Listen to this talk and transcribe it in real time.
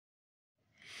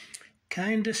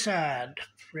Kinda Sad,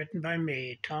 written by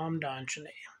me, Tom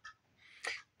Dontigny.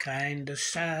 Kinda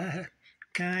sad,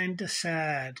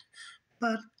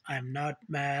 but I'm not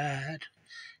mad.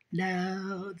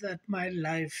 Now that my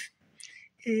life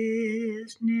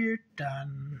is near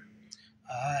done,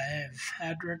 I've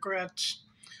had regrets,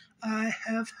 I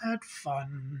have had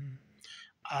fun.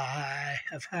 I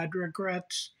have had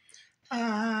regrets,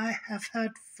 I have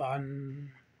had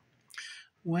fun.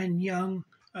 When young,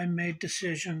 I made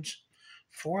decisions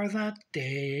for that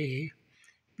day.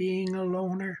 Being a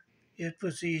loner, it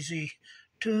was easy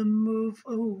to move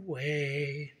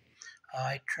away.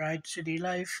 I tried city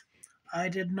life. I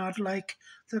did not like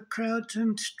the crowds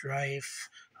and strife.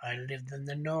 I lived in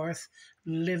the north,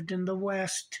 lived in the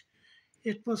west.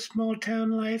 It was small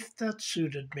town life that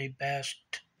suited me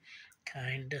best.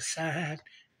 Kinda sad,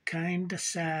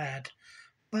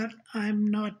 but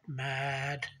I'm not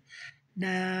mad.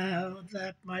 Now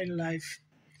that my life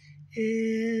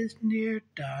is near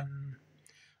done,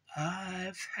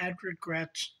 I've had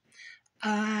regrets,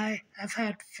 I have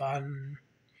had fun.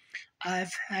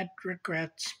 I've had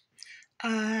regrets,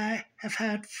 I have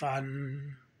had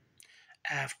fun.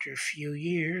 After a few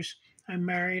years, I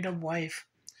married a wife.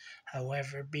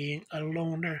 However, being a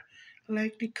loner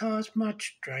likely caused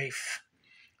much strife.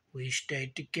 We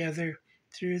stayed together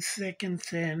through thick and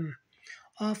thin.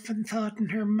 Often thought in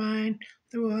her mind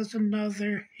there was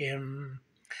another him.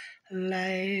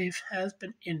 Life has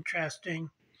been interesting,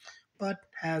 but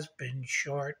has been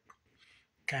short.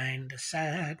 Kinda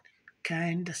sad,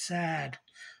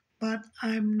 but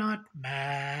I'm not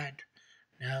mad.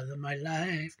 Now that my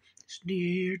life is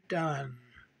near done.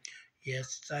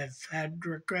 Yes, I've had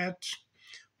regrets,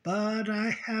 but I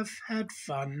have had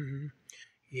fun.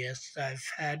 Yes, I've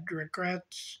had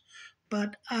regrets,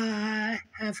 but I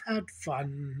have had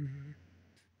fun.